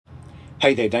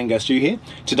Hey there, Dango Stu here.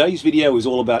 Today's video is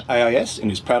all about AIS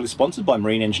and is proudly sponsored by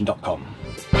MarineEngine.com.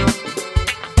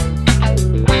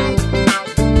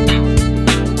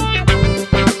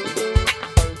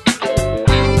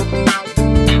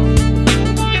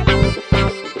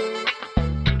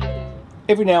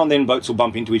 Every now and then boats will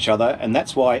bump into each other, and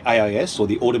that's why AIS, or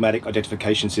the Automatic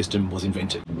Identification System, was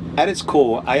invented. At its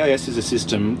core, AIS is a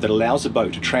system that allows a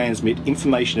boat to transmit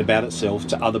information about itself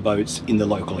to other boats in the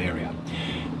local area.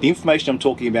 The information I'm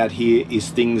talking about here is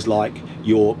things like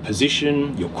your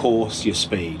position, your course, your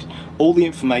speed. All the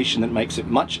information that makes it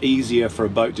much easier for a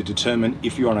boat to determine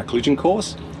if you're on a collision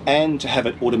course and to have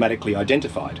it automatically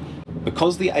identified.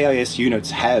 Because the AIS units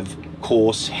have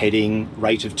course, heading,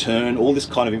 rate of turn, all this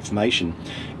kind of information,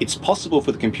 it's possible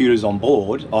for the computers on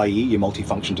board, i.e. your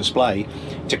multifunction display,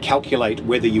 to calculate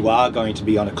whether you are going to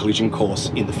be on a collision course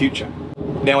in the future.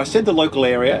 Now, I said the local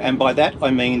area, and by that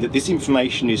I mean that this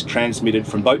information is transmitted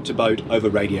from boat to boat over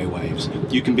radio waves.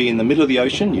 You can be in the middle of the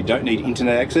ocean, you don't need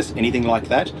internet access, anything like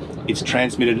that. It's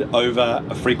transmitted over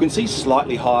a frequency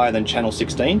slightly higher than channel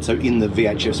 16, so in the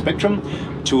VHF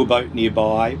spectrum, to a boat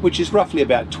nearby, which is roughly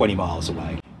about 20 miles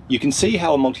away. You can see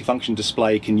how a multifunction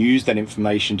display can use that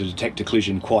information to detect a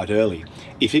collision quite early.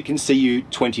 If it can see you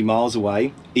 20 miles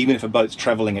away, even if a boat's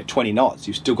travelling at 20 knots,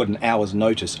 you've still got an hour's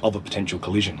notice of a potential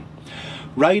collision.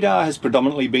 Radar has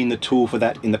predominantly been the tool for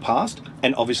that in the past,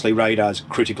 and obviously radar's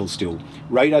critical still.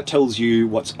 Radar tells you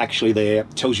what's actually there,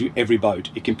 tells you every boat.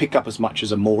 It can pick up as much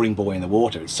as a mooring buoy in the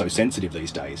water. It's so sensitive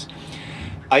these days.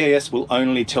 AIS will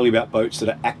only tell you about boats that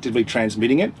are actively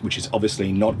transmitting it, which is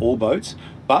obviously not all boats,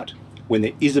 but when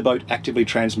there is a boat actively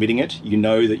transmitting it, you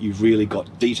know that you've really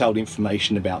got detailed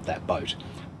information about that boat.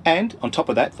 And on top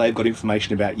of that, they've got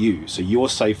information about you, so you're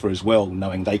safer as well,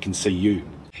 knowing they can see you.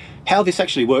 How this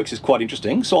actually works is quite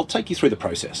interesting, so I'll take you through the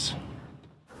process.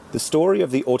 The story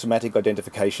of the Automatic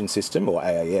Identification System, or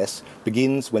AIS,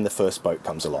 begins when the first boat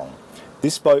comes along.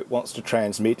 This boat wants to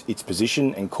transmit its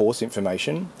position and course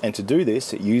information, and to do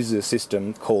this it uses a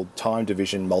system called Time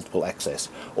Division Multiple Access,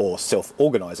 or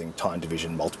Self-Organising Time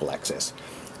Division Multiple Access.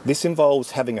 This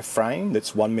involves having a frame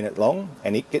that's 1 minute long,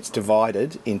 and it gets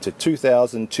divided into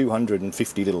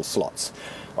 2,250 little slots.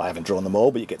 I haven't drawn them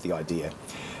all, but you get the idea.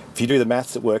 If you do the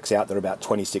maths, it works out they're about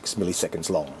 26 milliseconds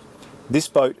long. This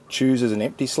boat chooses an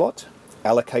empty slot,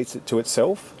 allocates it to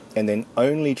itself, and then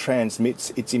only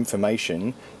transmits its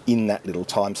information in that little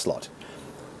time slot.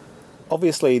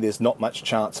 Obviously, there's not much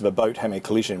chance of a boat having a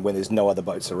collision when there's no other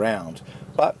boats around,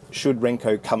 but should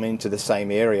Renko come into the same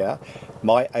area,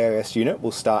 my AIS unit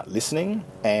will start listening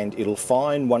and it'll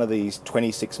find one of these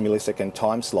 26 millisecond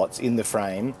time slots in the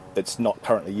frame that's not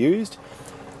currently used,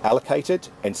 allocate it,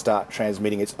 and start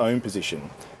transmitting its own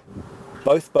position.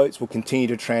 Both boats will continue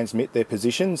to transmit their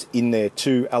positions in their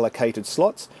two allocated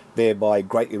slots, thereby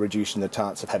greatly reducing the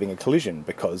chance of having a collision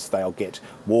because they'll get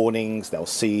warnings, they'll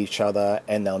see each other,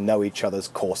 and they'll know each other's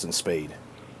course and speed.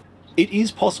 It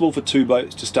is possible for two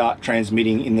boats to start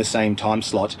transmitting in the same time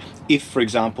slot if, for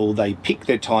example, they pick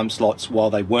their time slots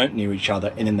while they weren't near each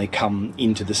other and then they come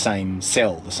into the same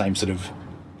cell, the same sort of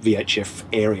VHF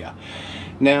area.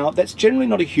 Now, that's generally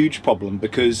not a huge problem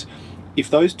because if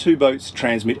those two boats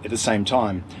transmit at the same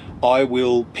time, I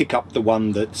will pick up the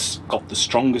one that's got the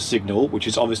strongest signal, which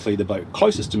is obviously the boat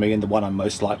closest to me and the one I'm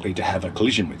most likely to have a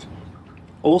collision with.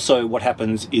 Also, what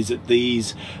happens is that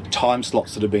these time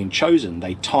slots that have been chosen,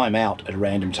 they time out at a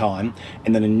random time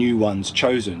and then a new one's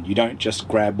chosen. You don't just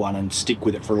grab one and stick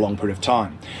with it for a long period of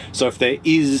time. So if there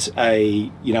is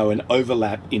an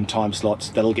overlap in time slots,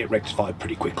 that'll get rectified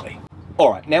pretty quickly.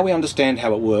 Alright, now we understand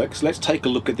how it works, let's take a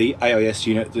look at the AIS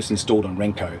unit that's installed on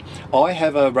Renko. I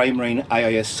have a Raymarine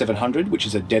AIS 700, which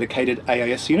is a dedicated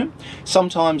AIS unit.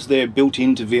 Sometimes they're built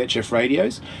into VHF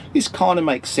radios. This kind of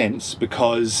makes sense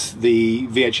because the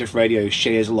VHF radio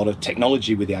shares a lot of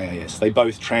technology with the AIS. They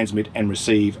both transmit and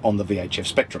receive on the VHF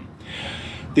spectrum.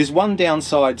 There's one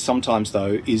downside sometimes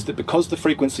though, is that because the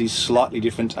frequency is slightly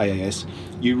different to AIS,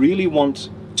 you really want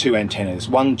two antennas,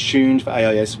 one tuned for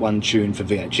AIS, one tuned for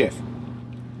VHF.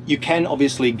 You can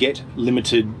obviously get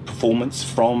limited performance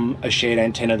from a shared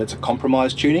antenna that's a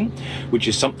compromised tuning, which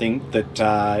is something that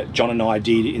John and I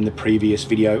did in the previous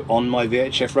video on my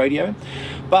VHF radio.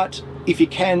 But if you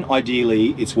can,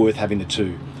 ideally, it's worth having the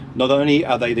two. Not only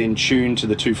are they then tuned to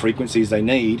the two frequencies they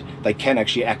need, they can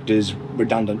actually act as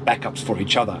redundant backups for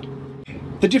each other.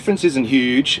 The difference isn't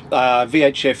huge.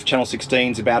 VHF channel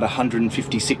 16 is about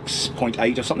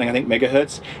 156.8 or something, I think,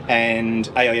 megahertz, and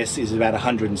AIS is about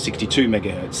 162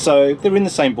 megahertz. So they're in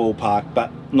the same ballpark,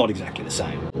 but not exactly the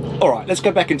same. All right, let's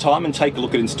go back in time and take a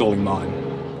look at installing mine.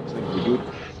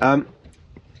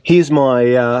 Here's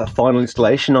my final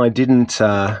installation. I didn't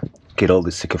get all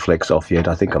the Sikaflex off yet.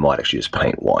 I think I might actually just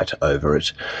paint white over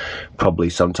it,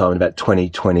 probably sometime in about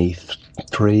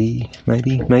 2023,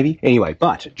 maybe. Anyway,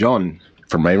 but John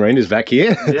from Marine is back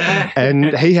here, yeah.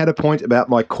 And he had a point about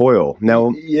my coil. Now,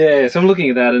 yeah, so I'm looking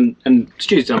at that, and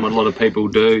Stu's done what a lot of people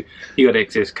do. You got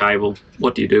excess cable.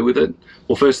 What do you do with it?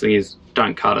 Well, first thing is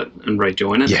don't cut it and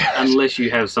rejoin it, unless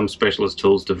you have some specialist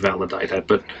tools to validate that.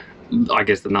 But I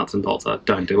guess the nuts and bolts are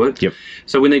don't do it. Yep.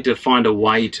 So we need to find a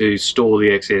way to store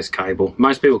the excess cable.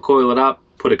 Most people coil it up,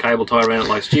 put a cable tie around it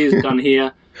like Stu's done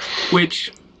here,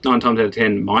 which 9 times out of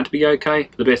 10 might be okay.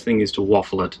 The best thing is to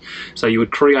waffle it. So you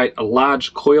would create a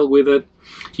large coil with it.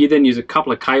 You then use a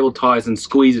couple of cable ties and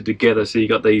squeeze it together so you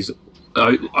got these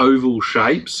oval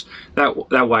shapes.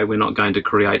 That way we're not going to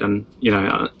create an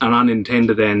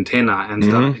unintended antenna and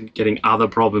start getting other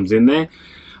problems in there.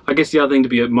 I guess the other thing to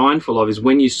be mindful of is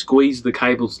when you squeeze the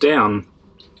cables down,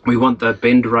 we want the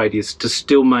bend radius to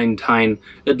still maintain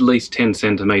at least 10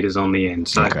 centimeters on the end.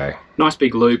 So nice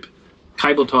big loop,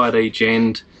 cable tie at each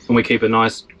end, and we keep a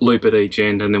nice loop at each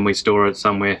end, and then we store it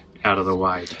somewhere out of the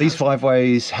way. These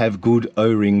 5-ways have good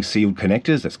O-ring sealed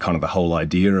connectors. That's kind of the whole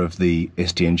idea of the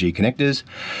STNG connectors,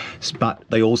 but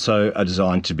they also are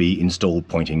designed to be installed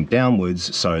pointing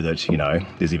downwards so that, you know,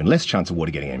 there's even less chance of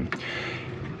water getting in.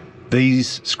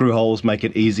 These screw holes make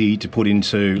it easy to put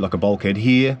into like a bulkhead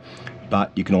here,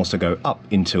 but you can also go up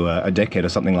into a deckhead or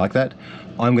something like that.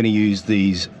 I'm going to use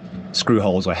these screw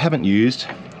holes I haven't used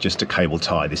just to cable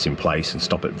tie this in place and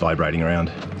stop it vibrating around.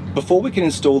 Before we can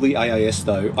install the AIS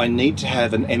though, I need to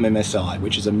have an MMSI,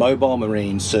 which is a Mobile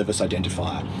Marine Service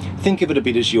Identifier. Think of it a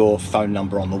bit as your phone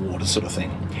number on the water sort of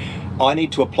thing. I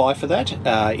need to apply for that.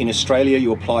 In Australia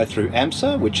you apply through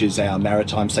AMSA, which is our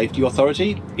Maritime Safety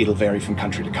Authority. It'll vary from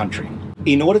country to country.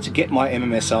 In order to get my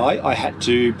MMSI, I had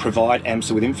to provide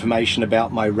AMSA with information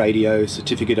about my radio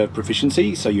certificate of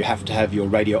proficiency. So you have to have your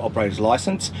radio operator's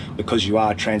license because you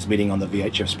are transmitting on the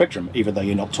VHF spectrum, even though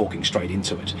you're not talking straight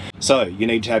into it. So you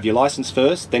need to have your license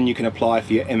first, then you can apply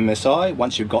for your MMSI.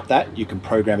 Once you've got that, you can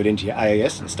program it into your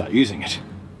AIS and start using it.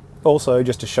 Also,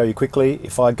 just to show you quickly,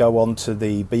 if I go on to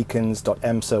the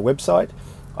beacons.amsa website,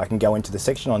 I can go into the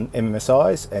section on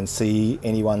MMSIs and see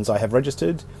any ones I have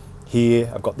registered.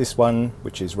 Here I've got this one,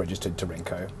 which is registered to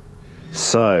Renko.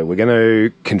 So we're going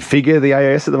to configure the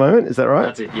AIS at the moment, is that right?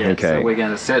 That's it, yeah. Okay. So we're going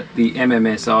to set the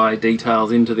MMSI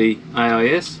details into the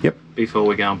AIS before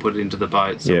we go and put it into the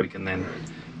boat, so we can then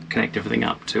connect everything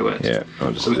up to it. Yeah.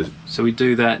 So we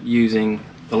do that using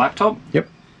the laptop. Yep.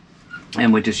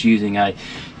 And we're just using a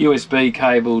USB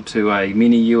cable to a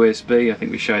mini USB. I think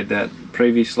we showed that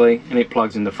previously, and it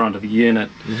plugs in the front of the unit.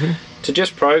 To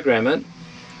just program it,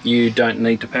 you don't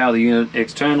need to power the unit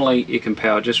externally. It can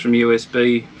power just from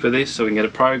USB for this, so we can get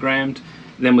it programmed.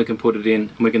 Then we can put it in,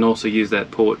 and we can also use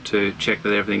that port to check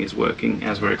that everything is working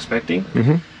as we're expecting.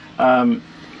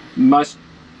 Most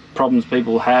problems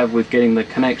people have with getting the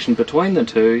connection between the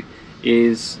two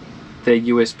is their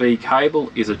USB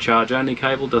cable is a charge-only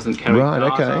cable, doesn't carry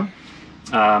data.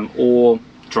 Or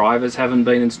drivers haven't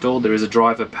been installed. There is a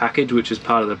driver package which is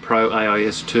part of the Pro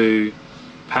AIS 2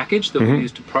 package that we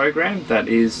use to program. That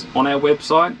is on our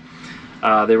website.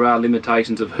 There are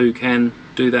limitations of who can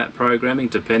do that programming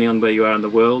depending on where you are in the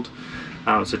world.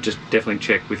 So just definitely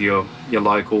check with your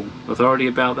local authority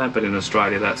about that. But in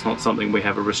Australia, that's not something we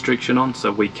have a restriction on,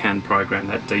 so we can program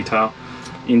that detail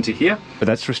into here. But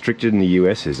that's restricted in the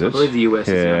US, is it? I believe the US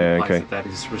is the only place that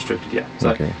is restricted,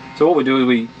 So what we do is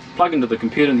we plug into the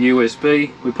computer the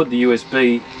USB, we put the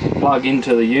USB plug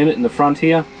into the unit in the front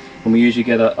here, and we usually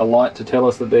get a light to tell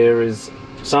us that there is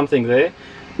something there.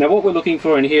 Now what we're looking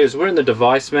for in here is we're in the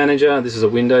device manager. This is a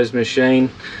Windows machine.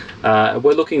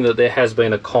 We're looking that there has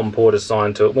been a COM port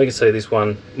assigned to it. We can see this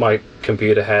one, my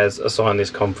computer has assigned this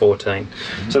COM14.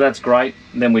 So that's great.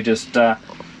 Then we just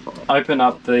open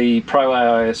up the Pro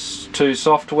AIS 2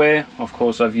 software. Of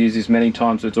course, I've used this many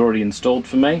times, so it's already installed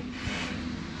for me.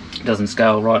 It doesn't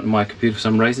scale right in my computer for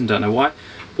some reason, don't know why.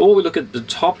 But what we look at the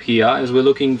top here is we're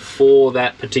looking for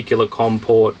that particular COM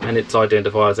port, and it's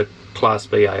identified as a Class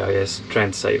B AIS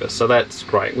transceiver. So that's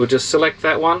great. We'll just select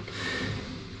that one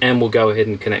and we'll go ahead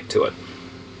and connect to it.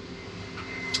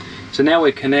 So now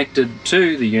we're connected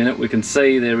to the unit. We can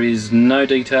see there is no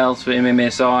details for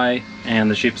MMSI and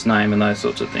the ship's name and those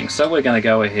sorts of things. So we're going to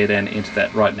go ahead and enter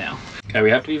that right now. Okay, we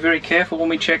have to be very careful when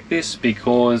we check this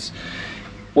because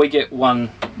we get one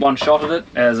shot at it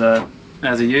as a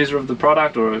user of the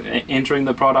product or entering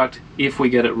the product. If we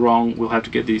get it wrong, we'll have to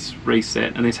get this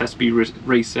reset, and this has to be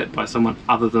reset by someone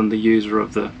other than the user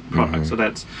of the product. So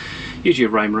that's usually a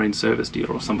Raymarine service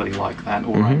dealer or somebody like that,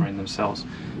 or Raymarine themselves.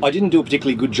 I didn't do a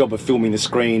particularly good job of filming the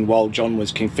screen while John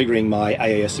was configuring my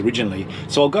AIS originally.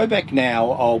 So I'll go back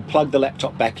now, I'll plug the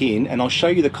laptop back in, and I'll show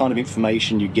you the kind of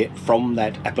information you get from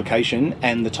that application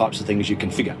and the types of things you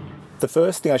configure. The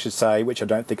first thing I should say, which I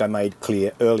don't think I made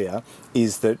clear earlier,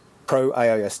 is that Pro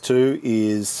AIS 2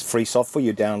 is free software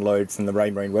you download from the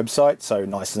Marine website, so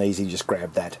nice and easy, just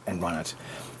grab that and run it.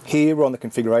 Here on the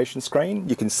configuration screen,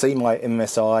 you can see my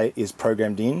MSI is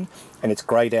programmed in, and it's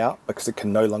greyed out because it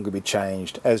can no longer be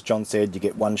changed. As John said, you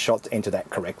get one shot to enter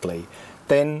that correctly.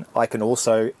 Then I can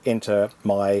also enter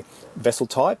my vessel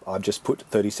type. I've just put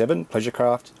 37 Pleasure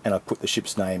Craft, and I've put the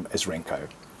ship's name as Renko.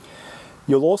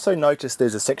 You'll also notice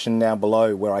there's a section down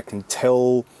below where I can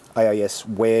tell AIS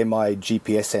where my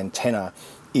GPS antenna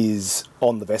is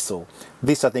on the vessel.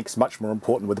 This I think is much more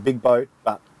important with a big boat,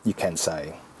 but you can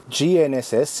say.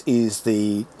 GNSS is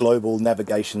the Global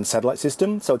Navigation Satellite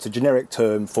System, so it's a generic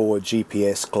term for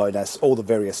GPS, GLONASS, all the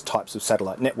various types of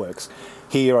satellite networks.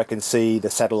 Here I can see the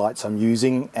satellites I'm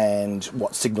using and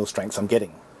what signal strengths I'm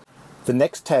getting. The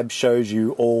next tab shows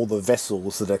you all the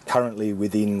vessels that are currently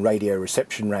within radio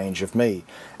reception range of me.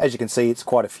 As you can see, it's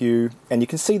quite a few, and you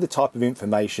can see the type of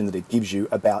information that it gives you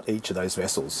about each of those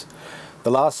vessels. The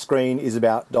last screen is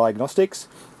about diagnostics.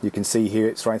 You can see here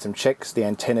it's running some checks, the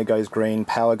antenna goes green,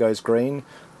 power goes green,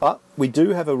 but we do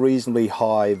have a reasonably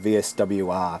high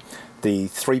VSWR. The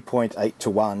 3.8 to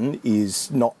 1 is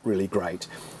not really great.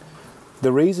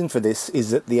 The reason for this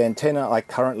is that the antenna I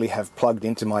currently have plugged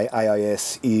into my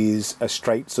AIS is a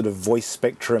straight sort of voice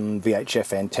spectrum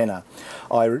VHF antenna.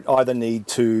 I either need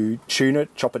to tune it,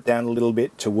 chop it down a little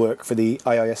bit to work for the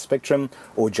AIS spectrum,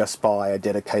 or just buy a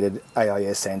dedicated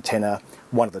AIS antenna,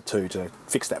 one of the two, to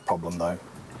fix that problem though.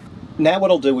 Now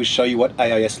what I'll do is show you what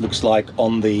AIS looks like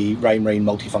on the Marine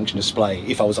multifunction display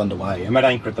if I was underway. I'm at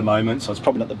anchor at the moment, so it's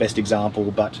probably not the best example,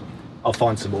 but I'll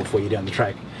find some more for you down the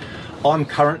track. I'm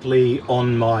currently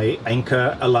on my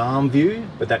anchor alarm view,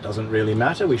 but that doesn't really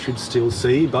matter. We should still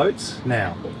see boats.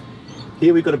 Now,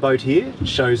 here we've got a boat here. It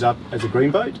shows up as a green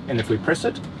boat, and if we press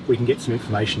it, we can get some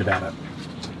information about it.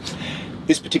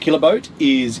 This particular boat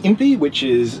is Impy, which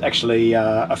is actually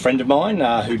a friend of mine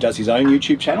who does his own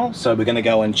YouTube channel. So we're going to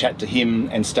go and chat to him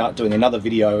and start doing another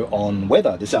video on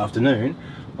weather this afternoon.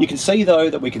 You can see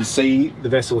though that we can see the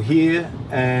vessel here,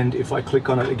 and if I click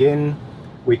on it again,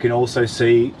 we can also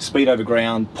see speed over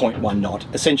ground 0.1 knot,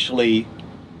 essentially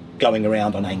going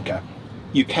around on anchor.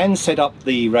 You can set up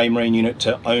the Marine unit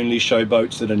to only show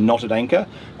boats that are not at anchor,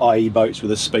 i.e. boats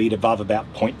with a speed above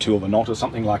about 0.2 of a knot or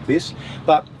something like this,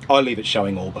 but I leave it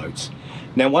showing all boats.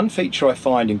 Now, one feature I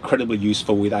find incredibly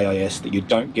useful with AIS that you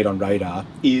don't get on radar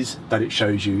is that it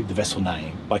shows you the vessel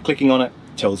name. By clicking on it,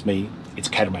 it tells me it's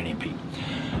Catamaran Impy.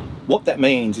 What that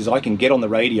means is I can get on the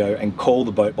radio and call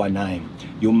the boat by name.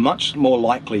 You're much more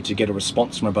likely to get a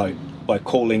response from a boat by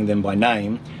calling them by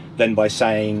name than by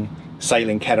saying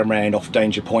sailing catamaran off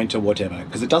danger point or whatever,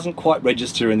 because it doesn't quite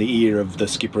register in the ear of the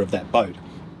skipper of that boat.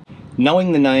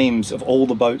 Knowing the names of all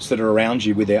the boats that are around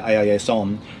you with their AIS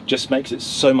on just makes it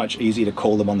so much easier to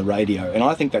call them on the radio, and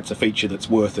I think that's a feature that's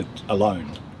worth it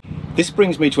alone. This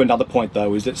brings me to another point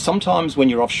though, is that sometimes when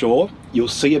you're offshore, you'll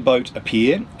see a boat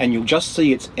appear and you'll just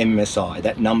see its MSI,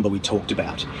 that number we talked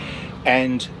about.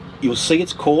 And you'll see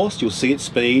its course, you'll see its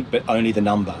speed, but only the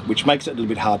number, which makes it a little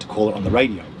bit hard to call it on the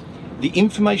radio. The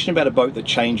information about a boat that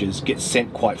changes gets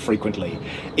sent quite frequently,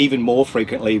 even more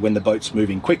frequently when the boat's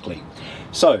moving quickly.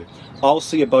 So I'll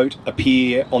see a boat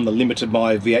appear on the limit of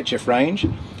my VHF range,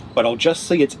 but I'll just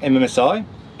see its MSI,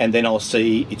 and then I'll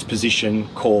see its position,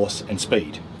 course, and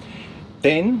speed.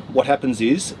 Then what happens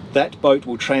is that boat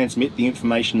will transmit the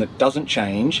information that doesn't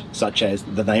change, such as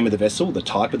the name of the vessel, the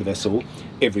type of the vessel,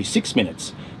 every 6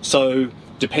 minutes. So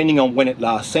depending on when it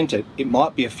last sent it, it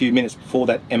might be a few minutes before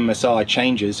that MSI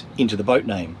changes into the boat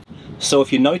name. So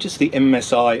if you notice the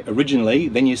MSI originally,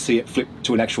 then you see it flip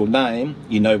to an actual name,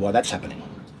 you know why that's happening.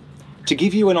 To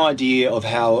give you an idea of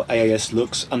how AIS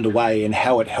looks underway and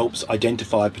how it helps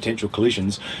identify potential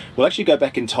collisions, we'll actually go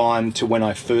back in time to when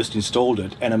I first installed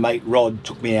it, and a mate Rod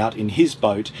took me out in his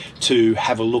boat to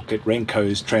have a look at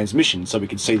Renko's transmission so we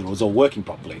could see that it was all working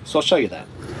properly. So I'll show you that.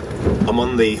 I'm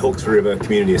on the Hawkesbury River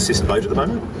Community Assist boat at the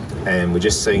moment, and we're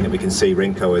just seeing that we can see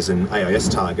Renko as an AIS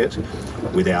target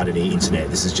without any internet.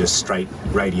 This is just straight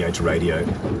radio to radio.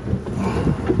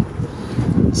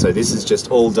 So this is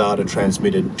just all data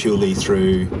transmitted purely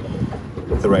through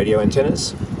the radio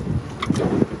antennas,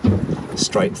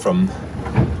 straight from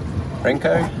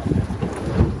Renko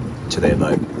to their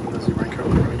boat. There's Renko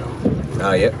on the radar.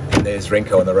 Ah, yep, and there's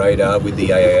Renko on the radar with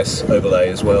the AIS overlay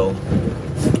as well.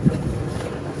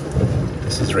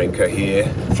 This is Renko here,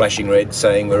 flashing red,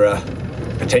 saying we're a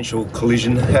potential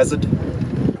collision hazard.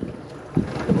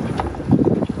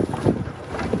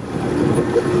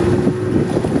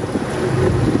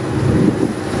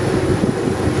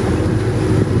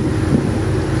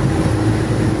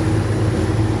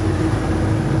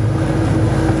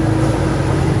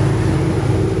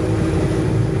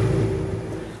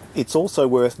 It's also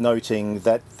worth noting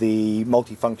that the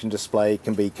multifunction display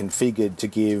can be configured to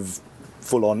give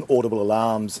full-on audible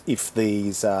alarms if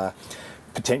these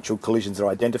potential collisions are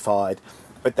identified,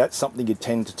 but that's something you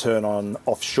tend to turn on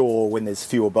offshore when there's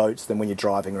fewer boats than when you're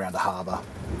driving around a harbour.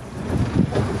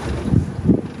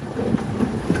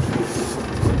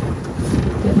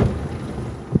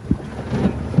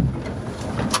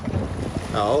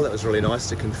 Oh, that was really nice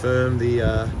to confirm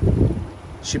the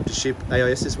ship-to-ship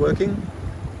AIS is working.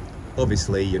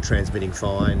 Obviously you're transmitting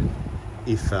fine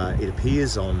if it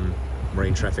appears on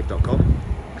Marinetraffic.com,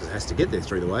 because it has to get there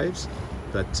through the waves,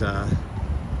 but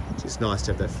it's just nice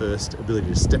to have that first ability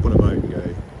to step on a boat and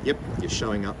go, yep, you're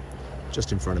showing up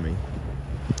just in front of me,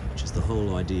 which is the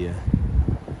whole idea.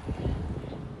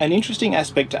 An interesting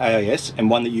aspect to AIS, and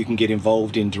one that you can get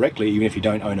involved in directly even if you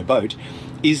don't own a boat,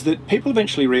 is that people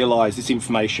eventually realised this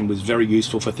information was very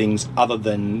useful for things other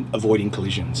than avoiding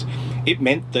collisions. It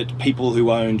meant that people who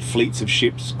owned fleets of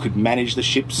ships could manage the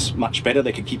ships much better.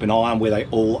 They could keep an eye on where they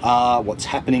all are, what's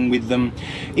happening with them.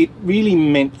 It really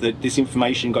meant that this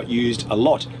information got used a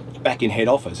lot back in head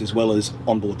office as well as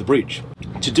on board the bridge.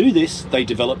 To do this, they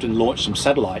developed and launched some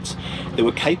satellites that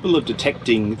were capable of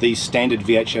detecting these standard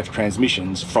VHF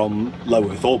transmissions from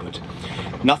low Earth orbit.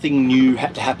 Nothing new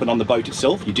had to happen on the boat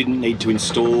itself. You didn't need to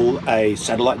install a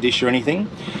satellite dish or anything.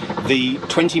 The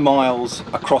 20 miles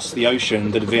across the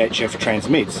ocean that a VHF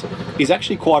transmits is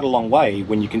actually quite a long way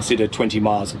when you consider 20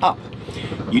 miles up.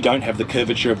 You don't have the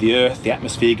curvature of the Earth, the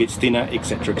atmosphere gets thinner,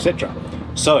 etc., etc.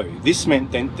 So this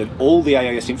meant then that all the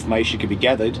AIS information could be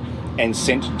gathered and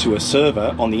sent to a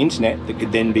server on the internet that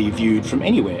could then be viewed from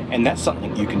anywhere, and that's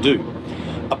something you can do.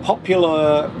 A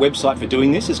popular website for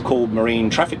doing this is called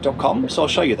Marinetraffic.com, so I'll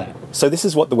show you that. So this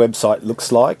is what the website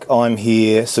looks like. I'm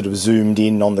here sort of zoomed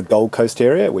in on the Gold Coast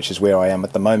area, which is where I am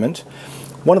at the moment.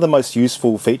 One of the most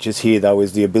useful features here though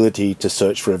is the ability to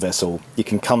search for a vessel. You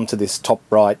can come to this top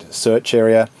right search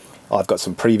area. I've got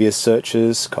some previous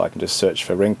searches. I can just search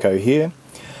for Renko here.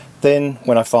 Then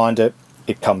when I find it,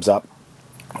 it comes up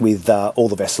with all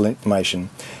the vessel information.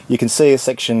 You can see a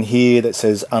section here that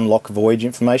says unlock voyage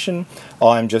information.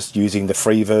 I'm just using the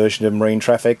free version of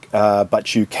Marinetraffic,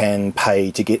 but you can pay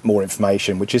to get more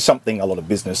information, which is something a lot of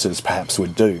businesses perhaps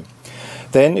would do.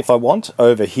 Then if I want,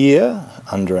 over here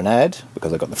under an ad,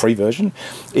 because I got the free version,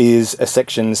 is a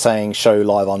section saying show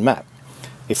live on map.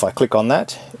 If I click on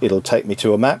that, it'll take me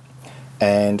to a map,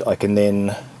 and I can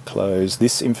then close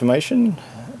this information,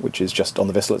 which is just on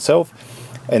the vessel itself,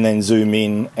 and then zoom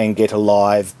in and get a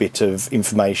live bit of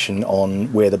information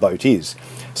on where the boat is.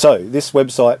 So this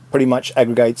website pretty much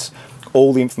aggregates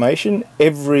all the information.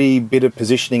 Every bit of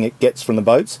positioning it gets from the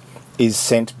boats is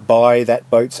sent by that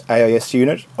boat's AIS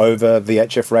unit over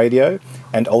VHF radio,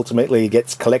 and ultimately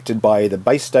gets collected by the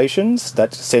base stations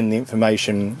that send the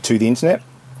information to the internet,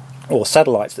 or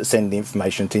satellites that send the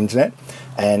information to the internet,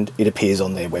 and it appears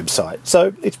on their website.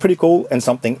 So it's pretty cool and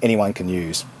something anyone can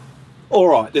use.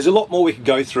 Alright, there's a lot more we could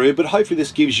go through, but hopefully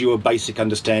this gives you a basic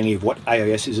understanding of what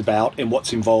AIS is about and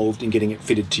what's involved in getting it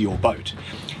fitted to your boat.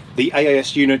 The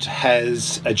AIS unit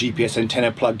has a GPS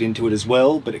antenna plugged into it as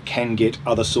well, but it can get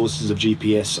other sources of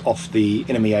GPS off the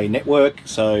NMEA network,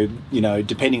 so, you know,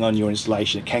 depending on your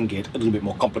installation, it can get a little bit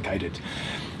more complicated.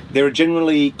 There are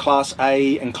generally Class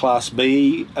A and Class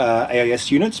B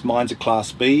AIS units. Mine's a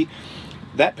Class B.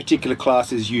 That particular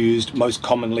class is used most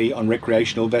commonly on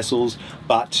recreational vessels,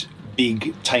 but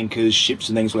big tankers, ships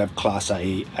and things will have Class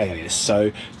A AIS,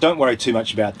 so don't worry too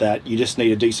much about that. You just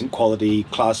need a decent quality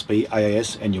Class B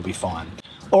AIS and you'll be fine.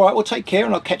 Alright, well take care,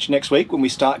 and I'll catch you next week when we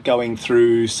start going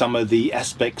through some of the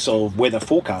aspects of weather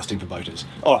forecasting for boaters.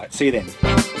 Alright, see you then.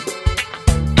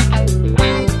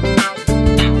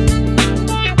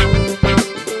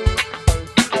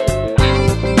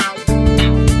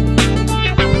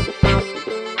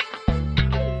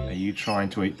 Are you trying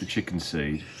to eat the chicken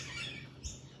seed?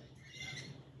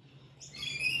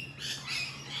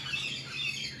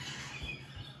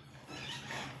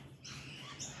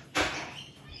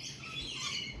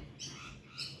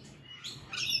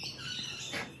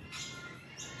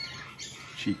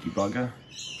 Cheeky bugger.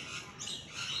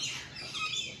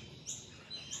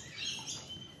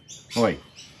 Oi.